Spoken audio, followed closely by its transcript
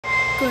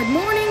Good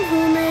morning,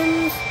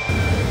 humans.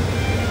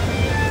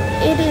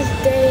 It is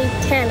day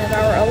 10 of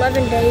our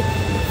 11-day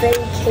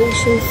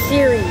vacation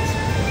series.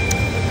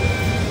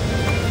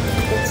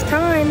 It's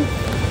time.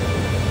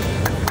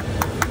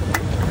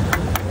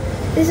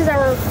 This is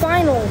our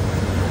final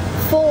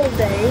full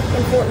day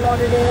in Fort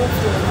Lauderdale,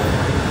 Florida.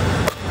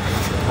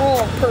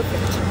 Oh,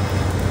 perfect.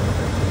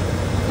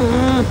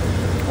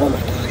 Oh my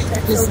gosh,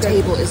 that's this so good.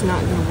 This table is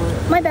not going to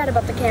work. My bad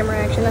about the camera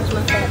action, that's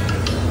my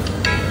fault.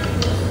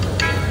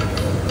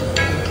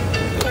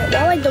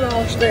 While I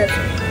demolish this,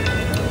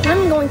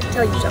 I'm going to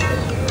tell you something.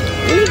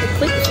 You need to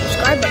click the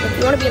subscribe button if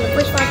you want to be in the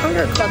first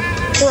 500 club.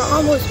 We're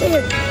almost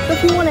there. So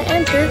if you want to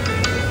enter,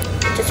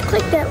 just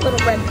click that little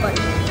red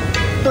button.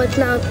 Well, it's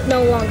now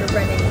no longer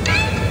red anymore.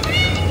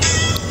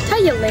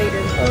 Tell you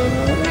later.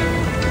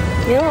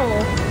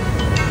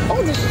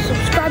 Oh, there's a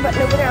subscribe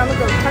button over there. I'm going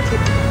to go touch it.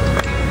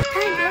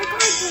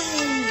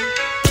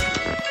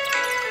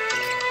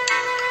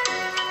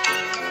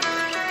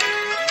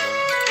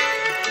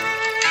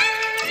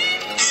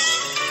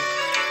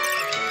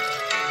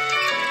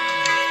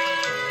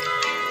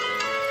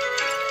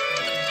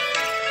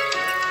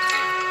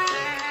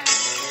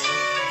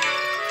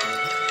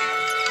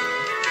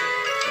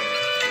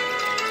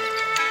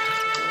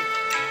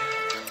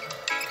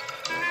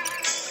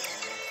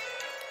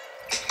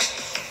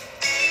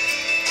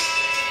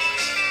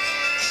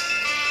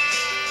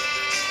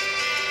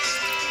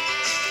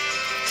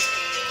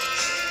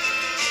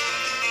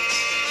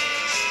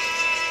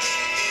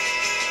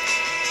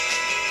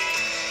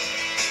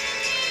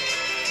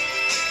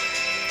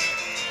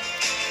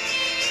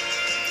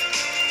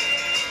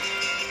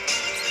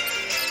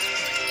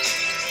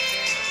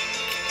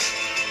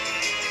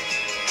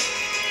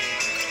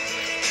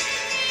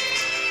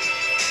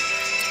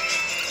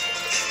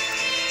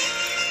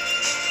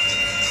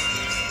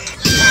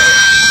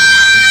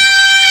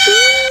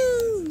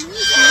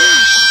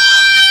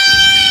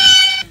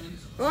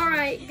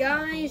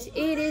 Guys,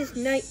 it is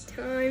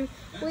nighttime.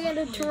 We had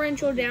a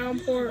torrential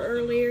downpour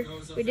earlier.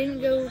 We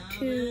didn't go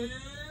to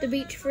the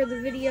beach for the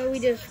video. We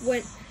just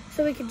went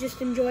so we could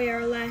just enjoy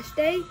our last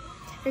day.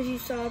 As you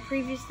saw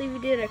previously, we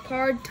did a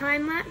card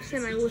time lapse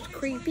and I was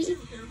creepy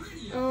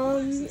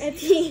at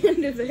the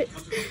end of it.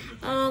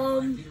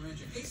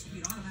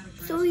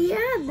 So yeah,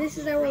 this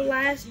is our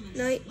last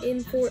night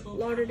in Fort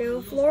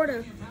Lauderdale,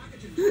 Florida.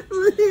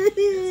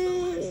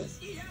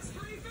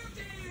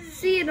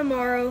 See you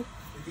tomorrow.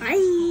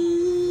 Bye.